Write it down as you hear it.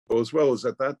as well as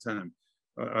at that time,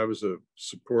 I was a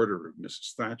supporter of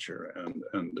Mrs. Thatcher,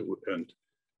 and it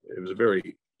was a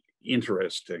very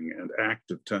interesting and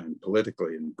active time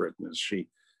politically in Britain as she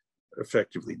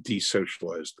effectively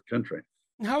desocialized the country.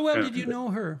 How well did you know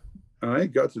her? I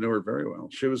got to know her very well.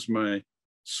 She was my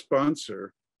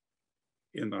sponsor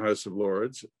in the House of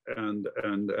Lords, and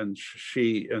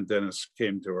she and Dennis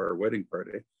came to our wedding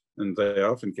party, and they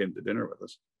often came to dinner with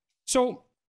us. So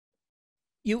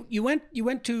you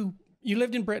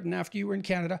lived in Britain after you were in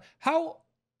Canada. How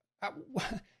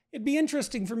it'd be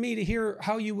interesting for me to hear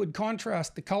how you would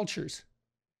contrast the cultures.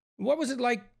 What was it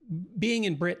like being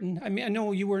in Britain? I mean, I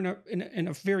know you were in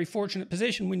a very fortunate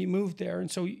position when you moved there,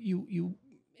 and so you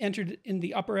entered in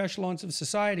the upper echelons of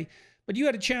society. But you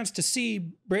had a chance to see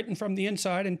Britain from the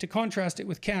inside and to contrast it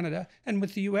with Canada and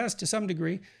with the US to some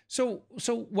degree. So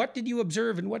what did you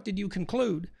observe and what did you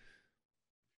conclude?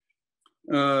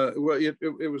 Well,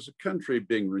 it was a country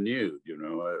being renewed, you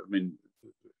know. I mean,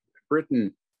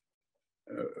 Britain,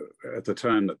 at the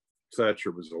time that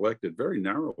Thatcher was elected, very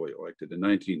narrowly elected in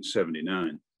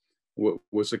 1979,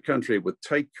 was a country with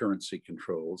tight currency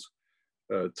controls,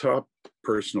 top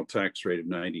personal tax rate of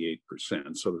 98%.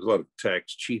 So there's a lot of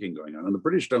tax cheating going on. And the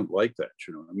British don't like that,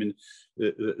 you know. I mean,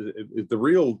 the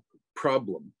real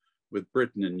problem with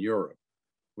Britain and Europe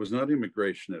was not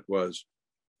immigration, it was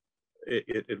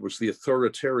the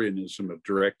authoritarianism of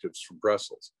directives from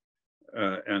Brussels.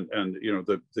 And you know,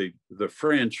 the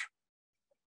French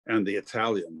and the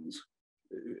Italians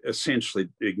essentially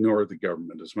ignore the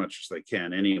government as much as they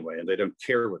can anyway, and they don't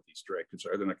care what these directives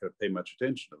are. They're not going to pay much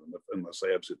attention to them unless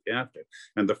they absolutely have to.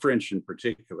 And the French in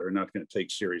particular are not going to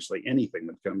take seriously anything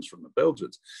that comes from the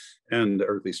Belgians,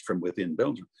 or at least from within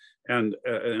Belgium. And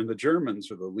the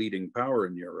Germans are the leading power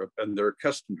in Europe, and they're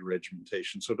accustomed to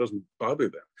regimentation, so it doesn't bother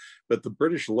them. But the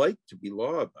British like to be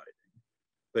law-abiding.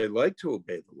 They like to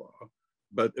obey the law,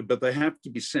 but they have to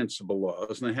be sensible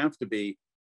laws, and they have to be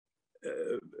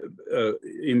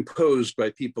imposed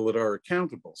by people that are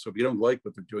accountable. So if you don't like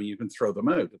what they're doing, you can throw them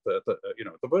out at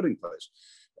the voting place,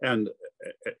 and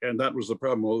that was the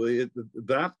problem. Well,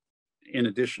 that, in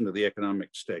addition to the economic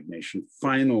stagnation,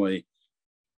 finally,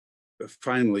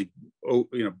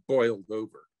 boiled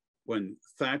over when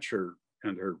Thatcher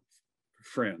and her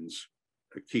friends,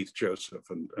 Keith Joseph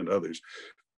and others,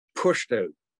 pushed out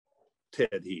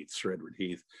Ted Heath, Sir Edward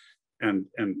Heath, and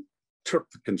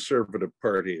took the Conservative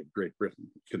Party of Great Britain,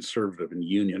 Conservative and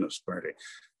Unionist Party,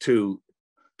 to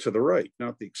the right,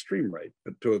 not the extreme right,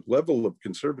 but to a level of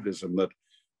conservatism that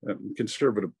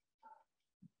conservative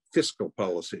fiscal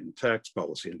policy and tax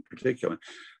policy in particular,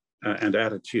 and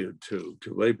attitude to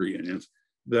labor unions,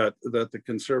 that the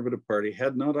Conservative Party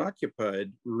had not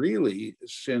occupied really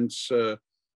since the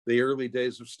early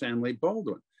days of Stanley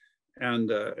Baldwin.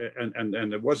 And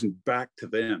it wasn't back to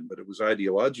them, but it was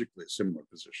ideologically a similar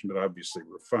position, but obviously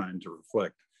refined to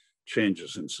reflect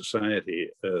changes in society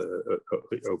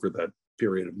over that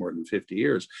period of more than 50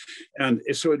 years. And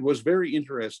so it was very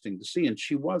interesting to see, and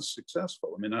she was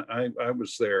successful. I mean, I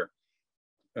was there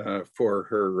for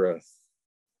her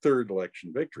third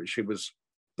election victory. She was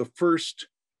the first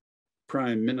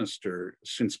prime minister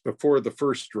since before the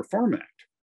first Reform Act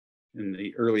in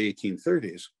the early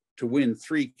 1830s to win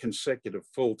 3 consecutive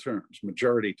full terms,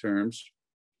 majority terms,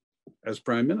 as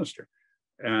prime minister.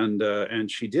 And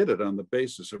she did it on the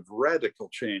basis of radical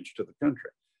change to the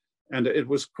country. And it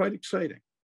was quite exciting.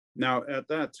 Now, at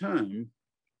that time,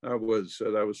 that was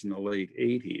in the late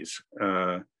 80s.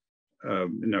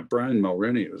 Now, Brian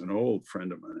Mulroney was an old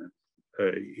friend of mine.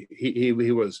 He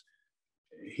was,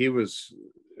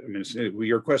 I mean,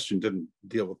 your question didn't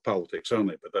deal with politics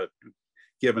only, but that,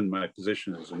 given my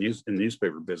position as in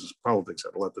newspaper business, politics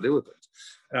had a lot to do with it.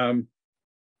 And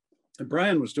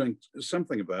Brian was doing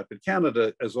something about it, but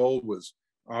Canada, as always,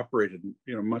 operated,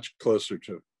 much closer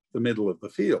to the middle of the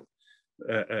field.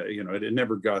 It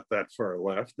never got that far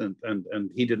left, and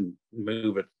he didn't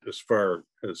move it as far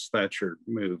as Thatcher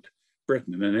moved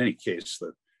Britain. And in any case,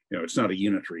 that it's not a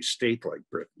unitary state like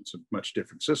Britain; it's a much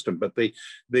different system. But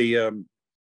you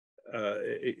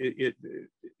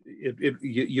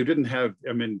didn't have.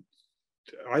 I mean,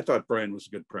 I thought Brian was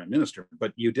a good prime minister,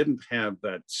 but you didn't have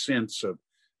that sense of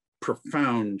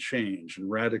profound change and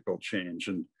radical change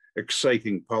and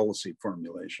exciting policy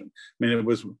formulation. I mean, it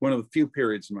was one of the few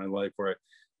periods in my life where I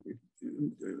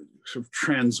sort of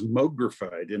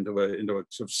transmogrified into a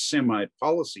sort of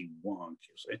semi-policy wonk,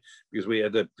 you see, because we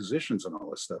had positions and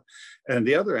all this stuff. And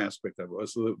the other aspect of it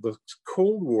was the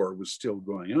Cold War was still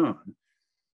going on,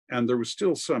 and there was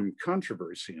still some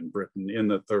controversy in Britain in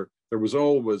that there was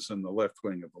always in the left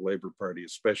wing of the Labour Party,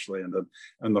 especially, and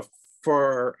the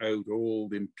far out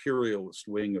old imperialist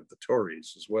wing of the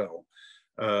Tories as well.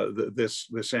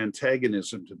 This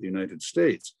antagonism to the United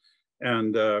States.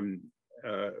 And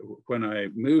when I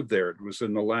moved there, it was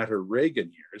in the latter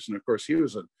Reagan years. And of course, he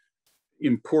was an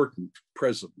important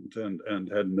president and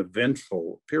had an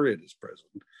eventful period as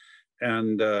president.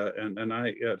 And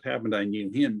it happened, I knew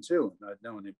him too, and I'd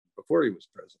known him before he was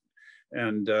president.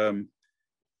 And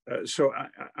so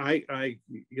I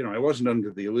wasn't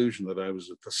under the illusion that I was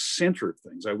at the center of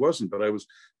things. I wasn't, but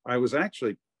I was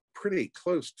actually pretty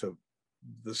close to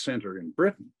the center in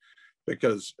Britain,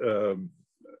 because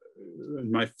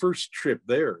my first trip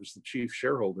there as the chief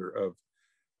shareholder of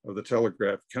the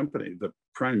Telegraph company, the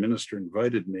prime minister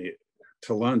invited me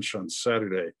to lunch on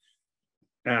Saturday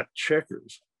at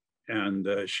Chequers. And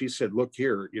she said, look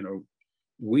here,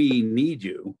 we need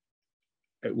you.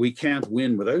 We can't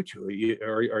win without you.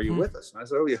 Are you with us? And I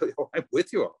said, oh, yeah, I'm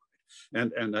with you all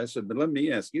right. And I said, but let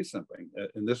me ask you something.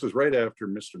 And this was right after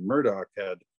Mr. Murdoch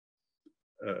had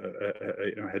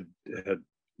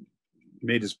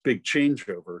made his big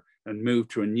changeover and moved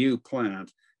to a new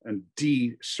plant and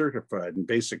decertified and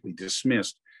basically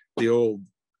dismissed the old,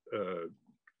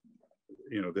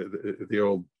 the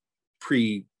old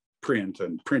pre-print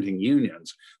and printing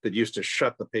unions that used to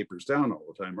shut the papers down all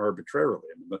the time arbitrarily.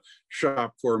 I mean, the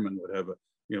shop foreman would have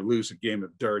lose a game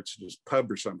of darts at his pub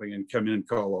or something and come in and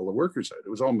call all the workers out. It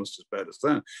was almost as bad as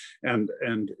that. And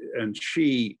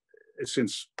she,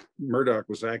 since Murdoch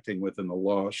was acting within the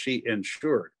law, she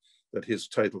ensured that his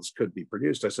titles could be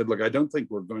produced. I said, look, I don't think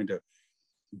we're going to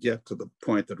get to the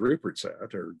point that Rupert's at,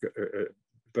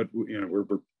 but we're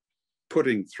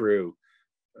putting through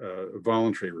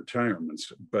voluntary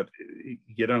retirements, but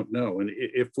you don't know. And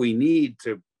if we need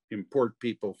to import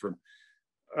people from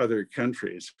other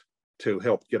countries to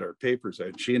help get our papers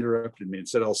out, she interrupted me and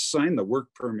said, I'll sign the work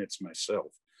permits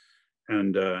myself.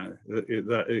 And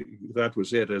that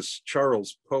was it. As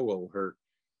Charles Powell, her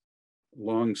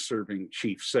long-serving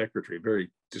chief secretary, very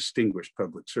distinguished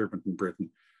public servant in Britain,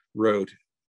 wrote,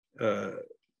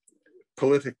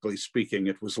 politically speaking,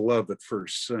 it was love at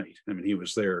first sight. I mean, he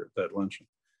was there at that luncheon,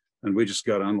 and we just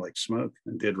got on like smoke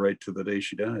and did right to the day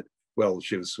she died. Well,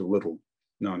 she was a little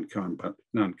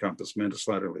non-compos mentis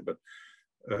latterly, but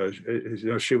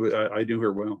she was. I knew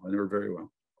her well. I knew her very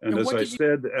well. And as I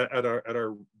said at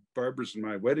our Barbara's and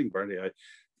my wedding party, I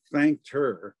thanked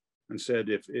her and said,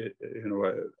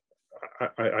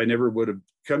 I never would have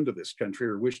come to this country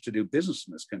or wished to do business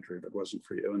in this country if it wasn't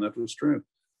for you. And that was true.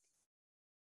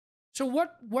 So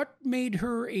what made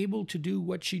her able to do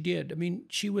what she did? I mean,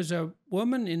 she was a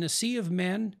woman in a sea of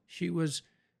men. She was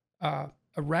a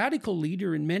radical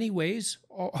leader in many ways,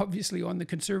 obviously on the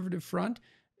conservative front.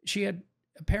 She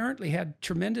apparently had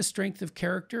tremendous strength of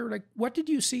character. Like, what did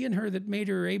you see in her that made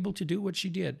her able to do what she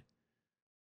did?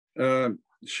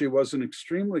 She was an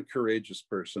extremely courageous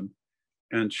person.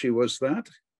 And she was that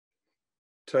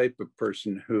type of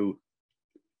person who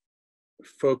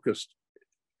focused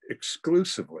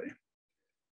exclusively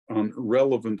on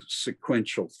relevant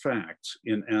sequential facts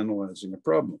in analyzing a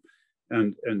problem.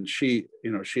 And she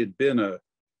had been I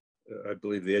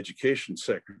believe, the education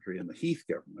secretary in the Heath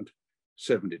government,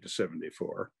 70 to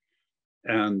 74,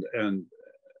 and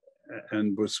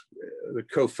was the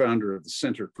co-founder of the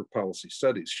Center for Policy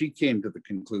Studies. She came to the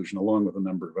conclusion, along with a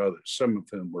number of others, some of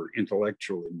whom were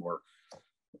intellectually more,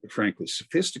 frankly,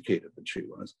 sophisticated than she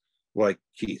was, like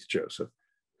Keith Joseph,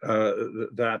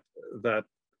 that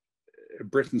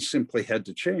Britain simply had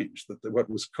to change, that what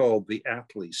was called the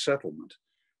Attlee Settlement,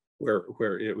 where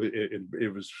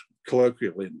it was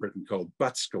colloquially in Britain called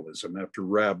Butskillism, after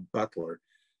Rab Butler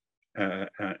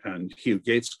and Hugh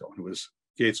Gaitskell,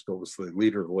 Gaitskell was the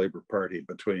leader of the Labour Party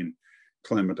between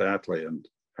Clement Attlee and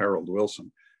Harold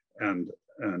Wilson, and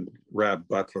Rab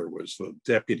Butler was the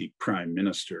deputy prime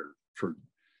minister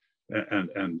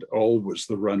and always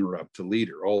the runner-up to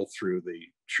leader all through the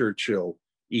Churchill,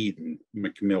 Eden,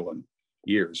 Macmillan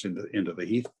years into the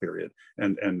Heath period,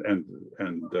 and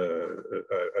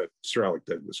Sir Alec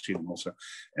Douglas Cheatham also,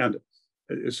 and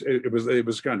it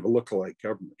was kind of a look-alike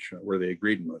government where they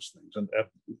agreed on most things. And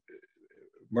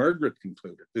Margaret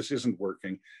concluded, this isn't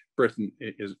working. Britain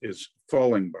is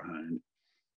falling behind.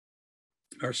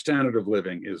 Our standard of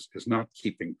living is not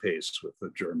keeping pace with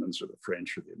the Germans or the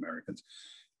French or the Americans,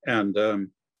 and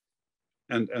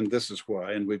this is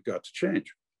why. And we've got to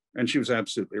change. And she was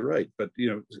absolutely right. But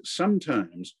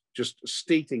sometimes just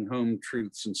stating home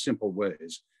truths in simple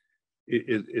ways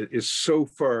is so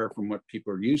far from what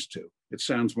people are used to. It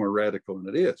sounds more radical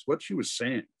than it is. What she was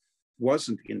saying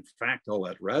wasn't in fact all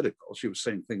that radical. She was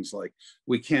saying things like,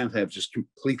 we can't have just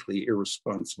completely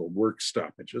irresponsible work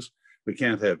stoppages. We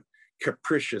can't have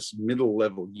capricious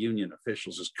middle-level union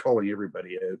officials just calling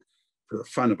everybody out for the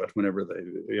fun of it whenever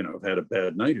they, have had a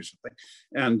bad night or something.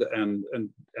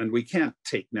 And we can't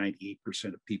take 98%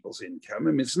 of people's income.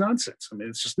 I mean, it's nonsense. I mean,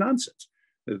 it's just nonsense.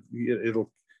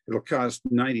 It'll cost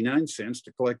 99 cents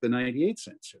to collect the 98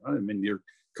 cents. I mean, your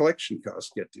collection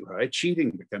costs get too high.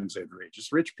 Cheating becomes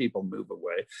outrageous. Rich people move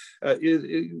away.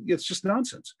 It's just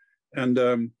nonsense.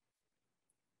 And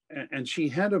she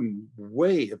had a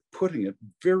way of putting it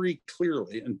very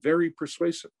clearly and very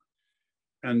persuasively.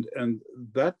 And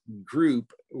that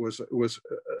group was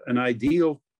an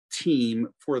ideal team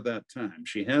for that time.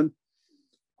 She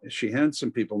had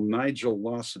some people. Nigel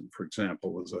Lawson, for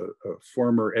example, was a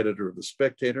former editor of the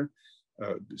Spectator,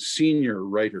 senior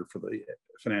writer for the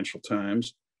Financial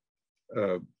Times,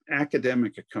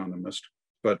 academic economist,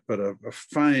 but a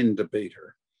fine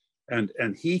debater, and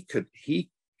he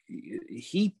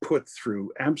put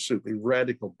through absolutely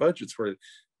radical budgets where,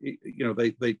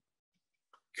 they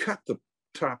cut the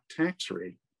top tax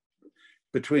rate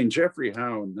between Geoffrey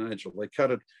Howe and Nigel. They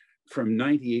cut it from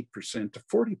 98% to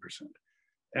 40%,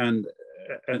 and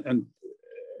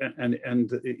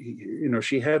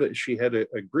she had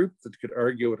a group that could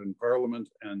argue it in Parliament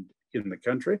and in the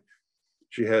country.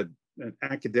 She had an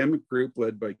academic group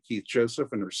led by Keith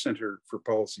Joseph and her Center for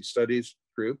Policy Studies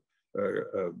group.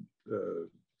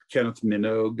 Kenneth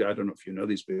Minogue, I don't know if you know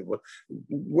these people,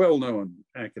 well-known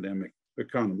academic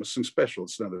economists and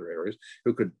specialists in other areas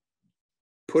who could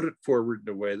put it forward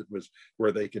in a way that was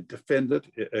where they could defend it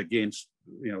against,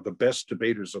 the best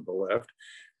debaters of the left.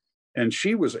 And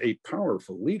she was a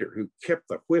powerful leader who kept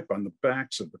the whip on the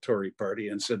backs of the Tory party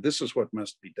and said, this is what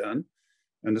must be done.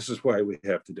 And this is why we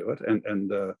have to do it.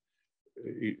 And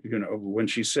when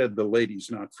she said the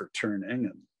lady's not for turning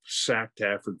and sacked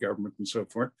half her government and so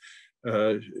forth,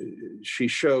 she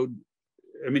showed,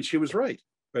 she was right.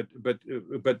 But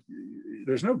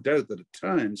there's no doubt that at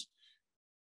times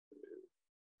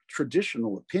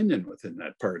traditional opinion within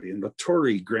that party and the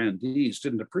Tory grandees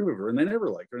didn't approve of her, and they never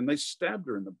liked her, and they stabbed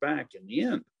her in the back in the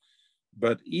end.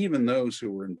 But even those who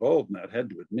were involved in that had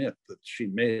to admit that she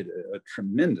made a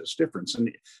tremendous difference.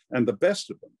 And the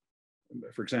best of them,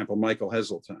 for example, Michael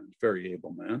Heseltine, very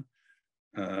able man,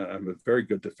 a very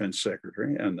good defense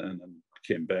secretary, and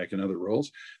came back in other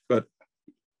roles. But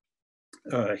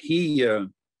he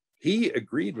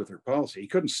agreed with her policy. He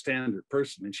couldn't stand her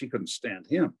personally, and she couldn't stand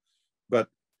him. But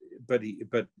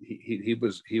he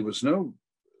was no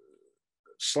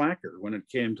slacker when it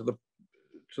came to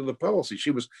the policy.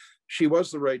 She was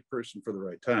the right person for the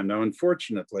right time. Now,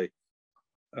 unfortunately,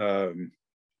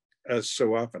 as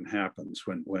so often happens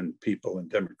when people in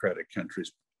democratic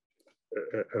countries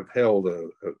have held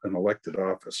an elected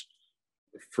office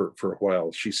for a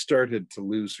while, she started to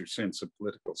lose her sense of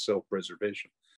political self-preservation.